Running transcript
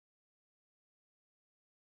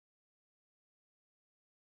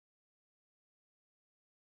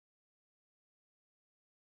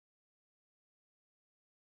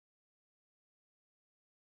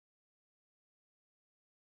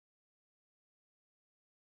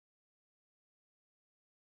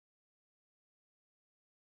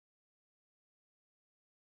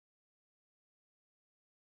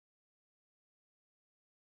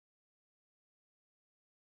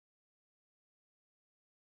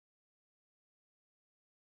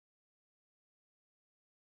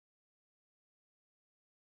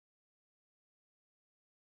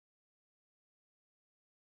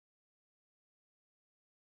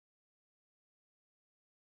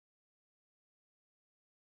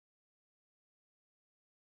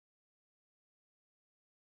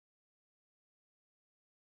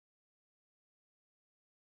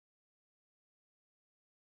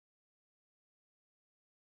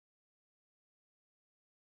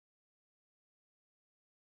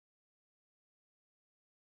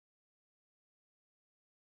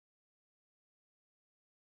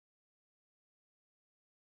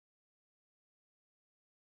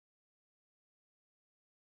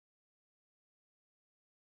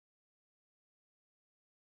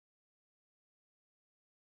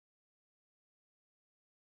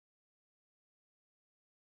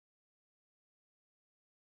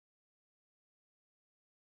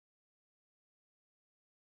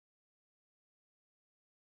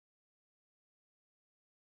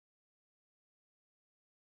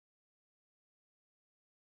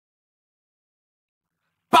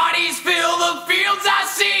fill the fields I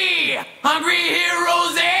see, hungry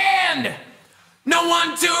heroes and no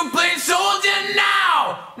one to play soldier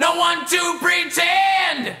now, no one to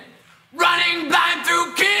pretend. Running blind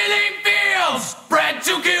through killing fields, bred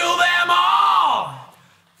to kill them all.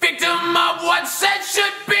 Victim of what said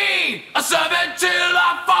should be, a servant till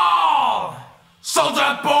I fall.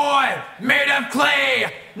 Soldier boy, made of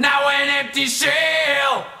clay, now an empty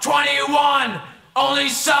shell. 21, only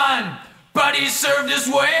son, but he served us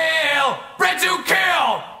well. Bred to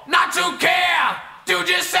kill, not to care, do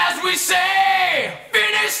just as we say.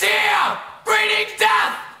 Finished here, greeting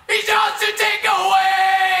death, he's yours to take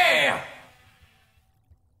away.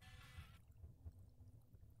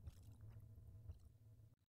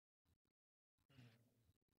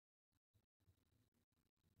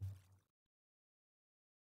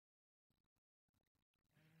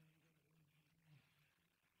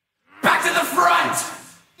 Back to the front,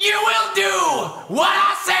 you will do what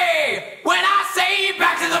I say. When I say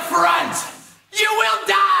back to the front, you will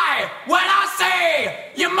die. When I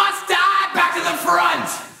say you must die, back to the front.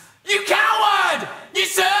 You coward, you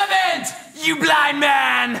servant, you blind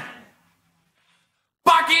man.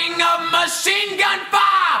 Barking of machine gun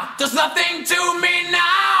fire does nothing to me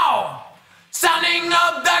now. Sounding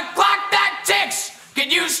of the clock that ticks,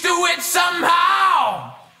 get used to it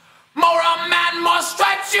somehow. More a man, more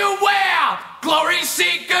stripes you wear, glory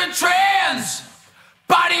seeker trends.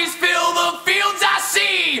 Bodies fill the fields I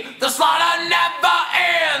see, the slaughter never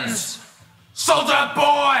ends. Soldier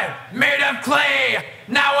boy, made of clay,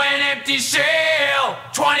 now an empty shell.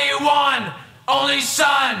 21, only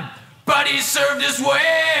son, but he served us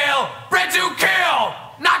well. Bred to kill,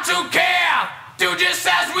 not to care, do just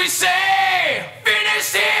as we say.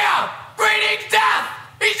 Finished here, greeting death,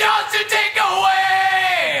 he's yours to take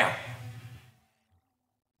away.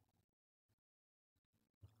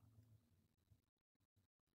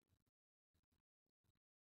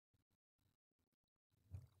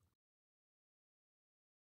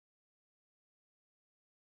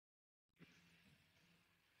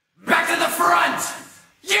 Back to the front,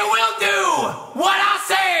 you will do what I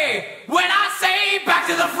say. When I say back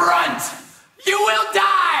to the front, you will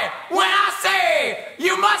die. When I say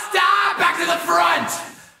you must die, back to the front.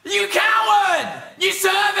 You coward, you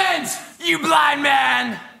servant, you blind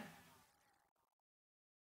man.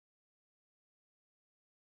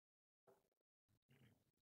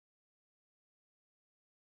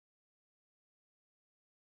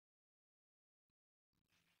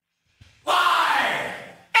 Why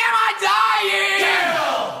am I dying?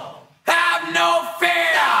 Kill. Have no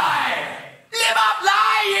fear. Die. Live up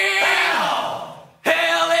lying. Hell.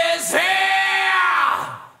 Hell is here.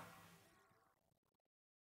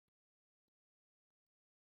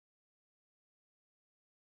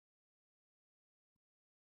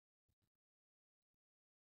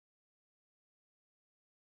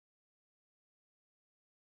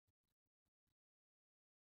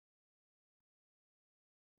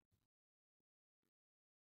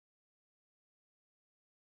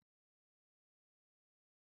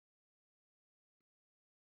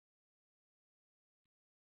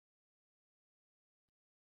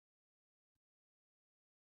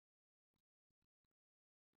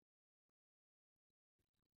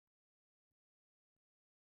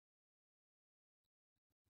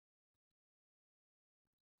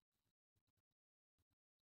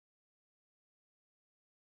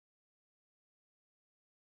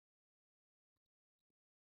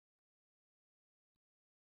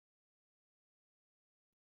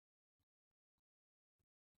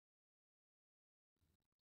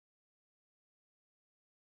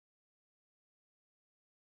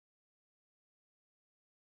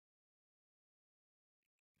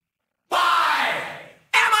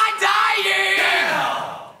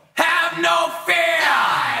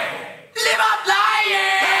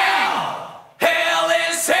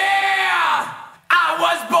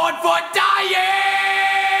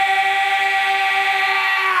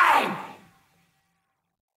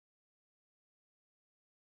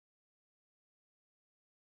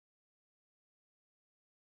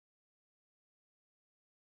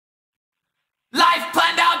 Life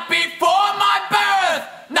planned out before my birth,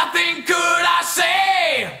 nothing could I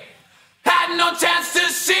say. Had no chance to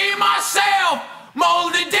see myself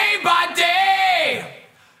molded day by day.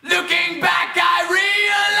 Looking back I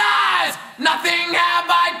realize nothing have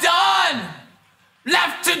I done.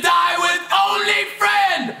 Left to die with only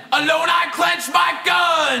friend, alone I clench my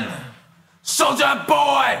gun. Soldier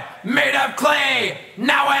boy, made of clay,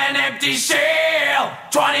 now an empty shell.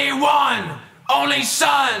 21, only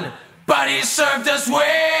son, but he served us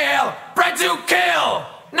well. Bred to kill,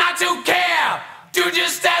 not to care, do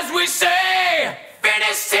just as we say.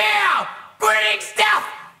 Finished here, Greetings, death!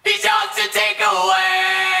 He's yours to take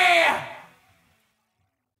away!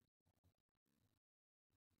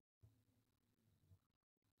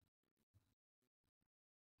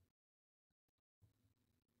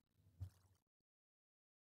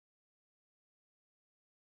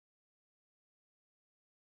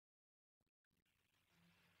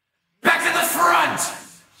 Back to the front!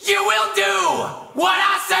 You will do what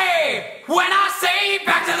I say when I say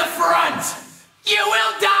back to the front! You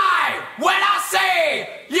will die when I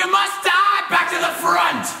say you must die back to the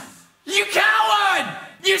front! You coward!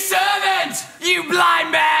 You servant! You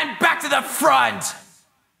blind man! Back to the front!